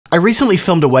I recently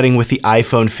filmed a wedding with the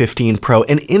iPhone 15 Pro,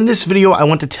 and in this video I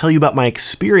want to tell you about my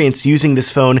experience using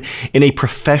this phone in a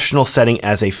professional setting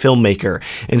as a filmmaker,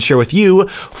 and share with you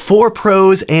 4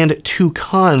 pros and 2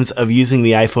 cons of using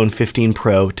the iPhone 15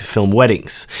 Pro to film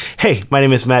weddings. Hey, my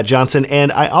name is Matt Johnson,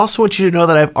 and I also want you to know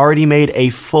that I've already made a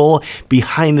full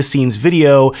behind-the-scenes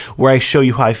video where I show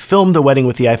you how I filmed the wedding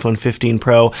with the iPhone 15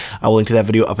 Pro. I will link to that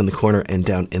video up in the corner and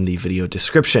down in the video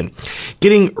description.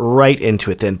 Getting right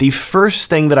into it then, the first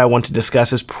thing that I want to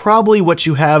discuss is probably what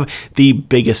you have the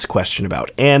biggest question about,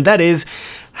 and that is,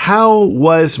 how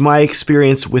was my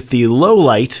experience with the low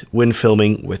light when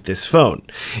filming with this phone?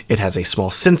 It has a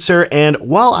small sensor, and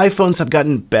while iPhones have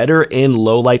gotten better in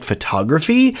low light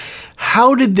photography,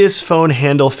 how did this phone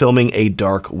handle filming a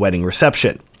dark wedding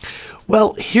reception?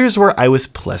 Well, here's where I was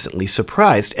pleasantly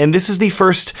surprised, and this is the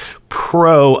first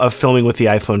pro of filming with the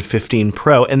iPhone 15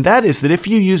 Pro, and that is that if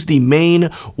you use the main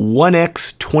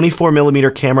 1x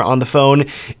 24mm camera on the phone,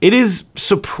 it is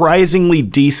surprisingly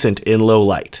decent in low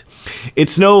light.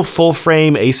 It's no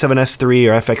full-frame A7S III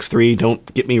or FX3,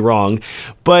 don't get me wrong,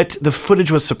 but the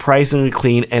footage was surprisingly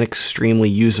clean and extremely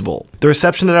usable. The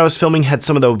reception that I was filming had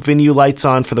some of the venue lights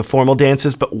on for the formal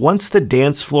dances, but once the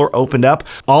dance floor opened up,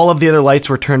 all of the other lights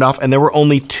were turned off and there were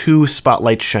only 2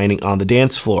 spotlights shining on the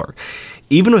dance floor.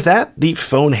 Even with that, the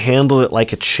phone handled it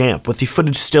like a champ, with the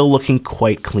footage still looking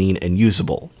quite clean and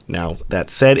usable. Now, that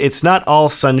said, it's not all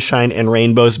sunshine and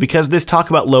rainbows, because this talk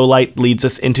about low light leads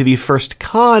us into the first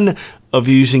con of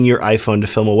using your iPhone to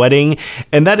film a wedding,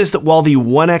 and that is that while the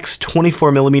 1x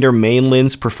 24mm main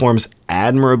lens performs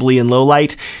admirably in low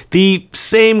light, the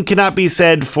same cannot be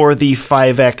said for the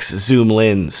 5x zoom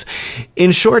lens.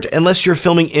 In short, unless you're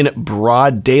filming in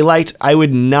broad daylight, I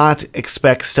would not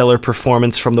expect stellar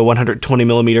performance from the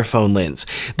 120mm phone lens.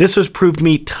 This was proved to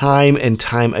me time and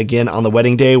time again on the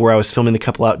wedding day, where I was filming the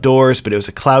couple outdoors, but it was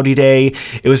a cloudy day.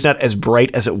 It was not as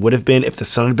bright as it would have been if the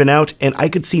sun had been out, and I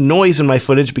could see noise in my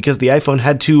footage because the iPhone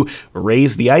had to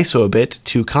raise the ISO a bit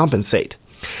to compensate.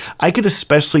 I could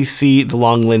especially see the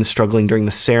long lens struggling during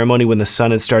the ceremony when the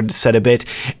sun had started to set a bit,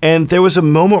 and there was a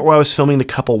moment where I was filming the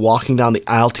couple walking down the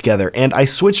aisle together, and I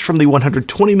switched from the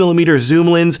 120mm zoom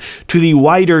lens to the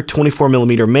wider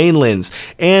 24mm main lens,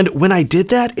 and when I did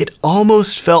that, it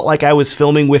almost felt like I was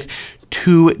filming with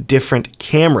 2 different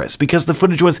cameras, because the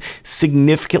footage was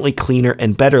significantly cleaner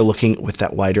and better looking with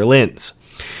that wider lens.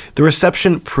 The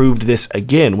reception proved this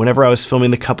again whenever I was filming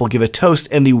the couple give a toast,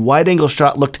 and the wide-angle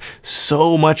shot looked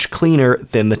so much cleaner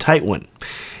than the tight one.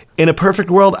 In a perfect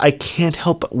world, I can't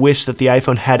help but wish that the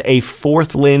iPhone had a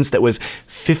 4th lens that was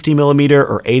 50mm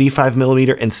or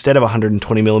 85mm instead of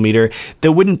 120mm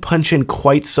that wouldn't punch in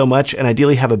quite so much, and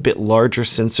ideally have a bit larger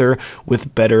sensor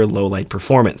with better low-light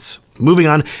performance. Moving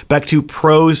on, back to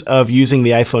pros of using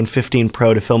the iPhone 15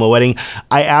 Pro to film a wedding,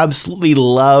 I absolutely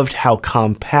loved how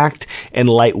compact and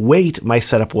lightweight my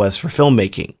setup was for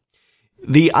filmmaking.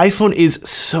 The iPhone is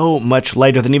so much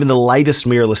lighter than even the lightest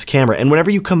mirrorless camera, and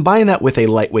whenever you combine that with a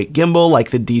lightweight gimbal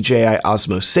like the DJI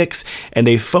Osmo 6 and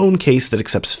a phone case that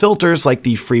accepts filters like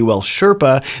the Freewell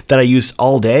Sherpa that I used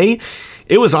all day,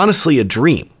 it was honestly a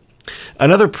dream.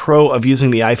 Another pro of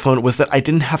using the iPhone was that I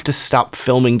didn't have to stop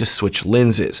filming to switch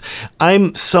lenses.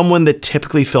 I'm someone that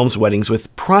typically films weddings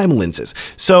with prime lenses,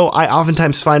 so I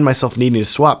oftentimes find myself needing to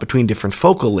swap between different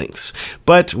focal lengths.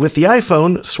 But with the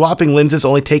iPhone, swapping lenses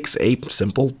only takes a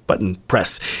simple button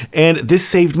press, and this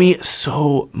saved me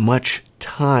so much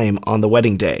time on the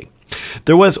wedding day.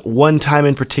 There was one time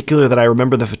in particular that I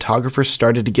remember the photographer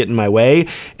started to get in my way,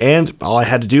 and all I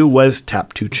had to do was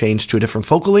tap to change to a different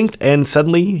focal length, and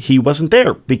suddenly he wasn't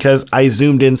there because I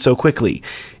zoomed in so quickly.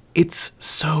 It's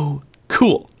so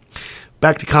cool.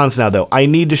 Back to cons now though. I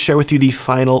need to share with you the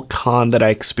final con that I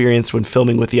experienced when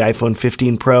filming with the iPhone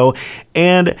 15 Pro,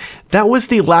 and that was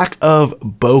the lack of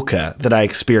bokeh that I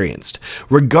experienced,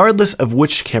 regardless of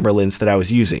which camera lens that I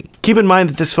was using. Keep in mind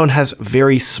that this phone has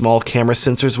very small camera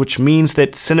sensors, which means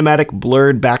that cinematic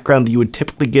blurred background that you would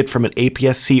typically get from an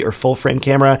APS-C or full-frame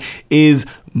camera is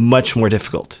much more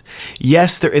difficult.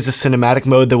 Yes, there is a cinematic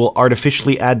mode that will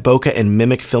artificially add bokeh and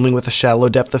mimic filming with a shallow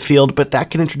depth of field, but that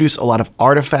can introduce a lot of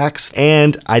artifacts,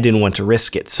 and I didn't want to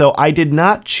risk it. So I did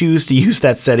not choose to use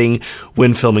that setting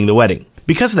when filming the wedding.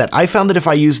 Because of that, I found that if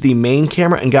I used the main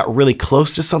camera and got really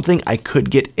close to something, I could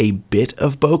get a bit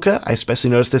of bokeh. I especially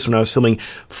noticed this when I was filming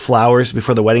flowers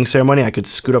before the wedding ceremony. I could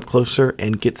scoot up closer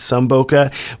and get some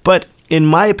bokeh, but in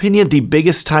my opinion, the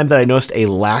biggest time that I noticed a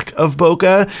lack of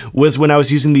bokeh was when I was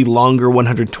using the longer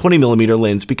 120mm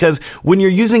lens, because when you're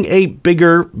using a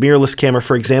bigger mirrorless camera,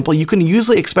 for example, you can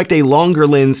usually expect a longer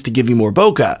lens to give you more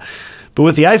bokeh. But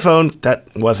with the iPhone, that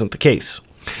wasn't the case.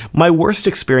 My worst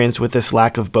experience with this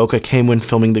lack of bokeh came when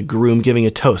filming the groom giving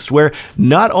a toast, where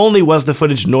not only was the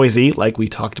footage noisy, like we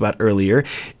talked about earlier,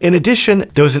 in addition,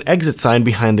 there was an exit sign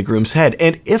behind the groom's head.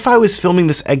 And if I was filming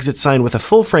this exit sign with a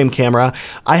full frame camera,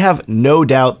 I have no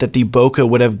doubt that the bokeh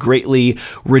would have greatly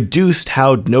reduced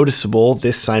how noticeable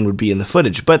this sign would be in the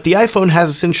footage. But the iPhone has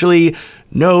essentially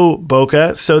no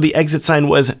bokeh, so the exit sign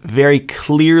was very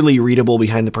clearly readable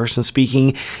behind the person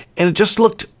speaking, and it just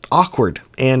looked awkward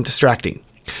and distracting.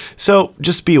 So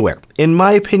just be aware. In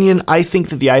my opinion, I think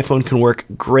that the iPhone can work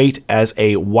great as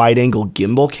a wide-angle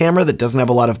gimbal camera that doesn't have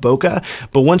a lot of bokeh,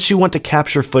 but once you want to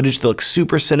capture footage that looks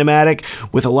super cinematic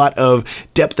with a lot of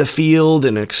depth of field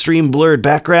and an extreme blurred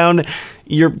background,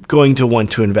 you're going to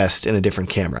want to invest in a different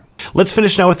camera. Let's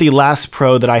finish now with the last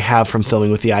pro that I have from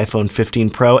filming with the iPhone 15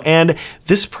 Pro, and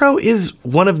this pro is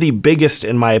one of the biggest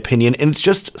in my opinion, and it's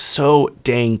just so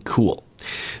dang cool.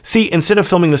 See, instead of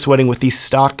filming this wedding with the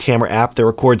stock camera app that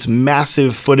records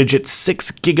massive footage at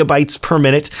 6 gigabytes per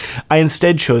minute, I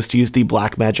instead chose to use the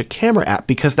Blackmagic camera app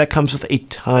because that comes with a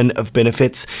ton of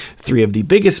benefits. 3 of the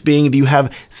biggest being that you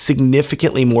have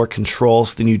significantly more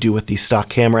controls than you do with the stock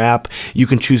camera app. You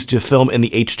can choose to film in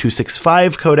the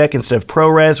H.265 codec instead of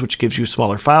ProRes, which gives you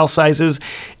smaller file sizes.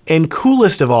 And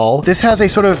coolest of all, this has a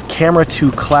sort of camera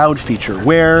to cloud feature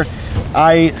where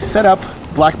I set up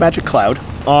Blackmagic Cloud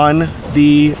on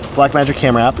the Blackmagic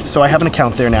camera app, so I have an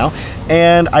account there now,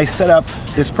 and I set up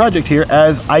this project here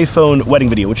as iPhone wedding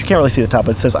video, which you can't really see at the top,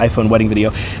 but it says iPhone wedding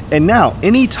video. And now,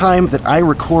 anytime that I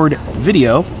record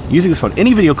video using this phone,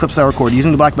 any video clips that I record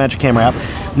using the Blackmagic camera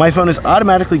app, my phone is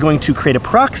automatically going to create a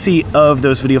proxy of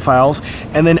those video files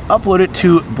and then upload it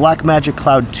to Blackmagic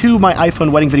Cloud to my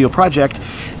iPhone wedding video project.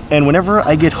 And whenever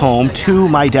I get home to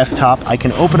my desktop, I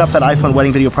can open up that iPhone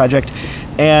wedding video project,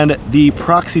 and the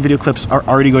proxy video clips are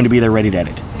already going to be there ready to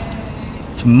edit.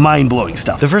 It's mind-blowing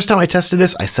stuff. The first time I tested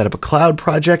this, I set up a cloud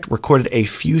project, recorded a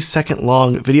few second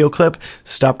long video clip,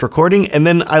 stopped recording, and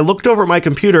then I looked over at my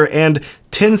computer, and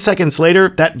 10 seconds later,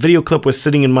 that video clip was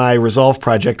sitting in my Resolve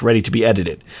project ready to be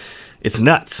edited. It's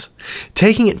nuts.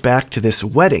 Taking it back to this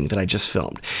wedding that I just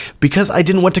filmed, because I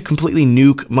didn't want to completely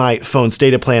nuke my phone's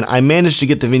data plan, I managed to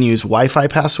get the venue's Wi-Fi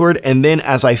password, and then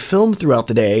as I filmed throughout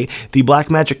the day, the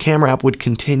Blackmagic camera app would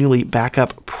continually back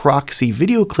up proxy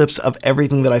video clips of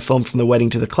everything that I filmed from the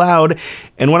wedding to the cloud,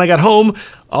 and when I got home,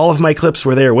 all of my clips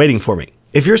were there waiting for me.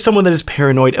 If you're someone that is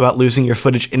paranoid about losing your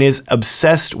footage and is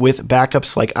obsessed with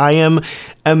backups like I am,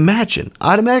 imagine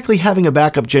automatically having a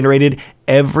backup generated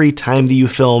every time that you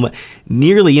film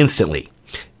nearly instantly.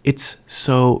 It's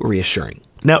so reassuring.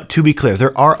 Now, to be clear,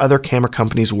 there are other camera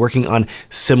companies working on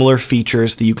similar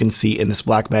features that you can see in this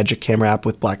Blackmagic camera app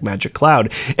with Blackmagic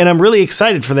Cloud, and I'm really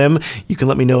excited for them. You can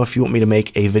let me know if you want me to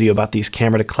make a video about these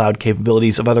camera to cloud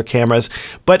capabilities of other cameras,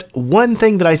 but one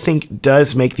thing that I think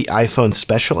does make the iPhone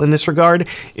special in this regard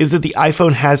is that the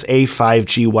iPhone has a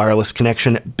 5G wireless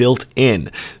connection built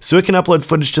in, so it can upload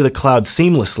footage to the cloud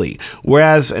seamlessly,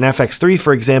 whereas an FX3,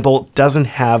 for example, doesn't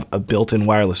have a built-in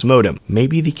wireless modem.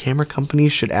 Maybe the camera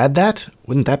companies should add that?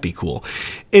 Wouldn't that be cool?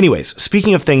 Anyways,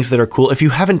 speaking of things that are cool, if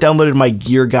you haven't downloaded my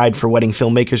gear guide for wedding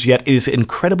filmmakers yet, it is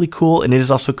incredibly cool and it is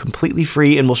also completely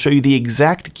free and will show you the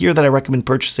exact gear that I recommend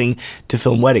purchasing to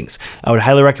film weddings. I would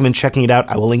highly recommend checking it out.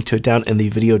 I will link to it down in the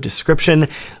video description.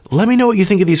 Let me know what you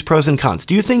think of these pros and cons.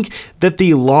 Do you think that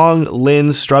the long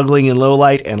lens, struggling in low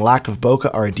light, and lack of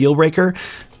bokeh are a deal breaker?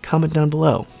 Comment down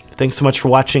below. Thanks so much for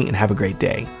watching and have a great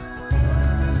day.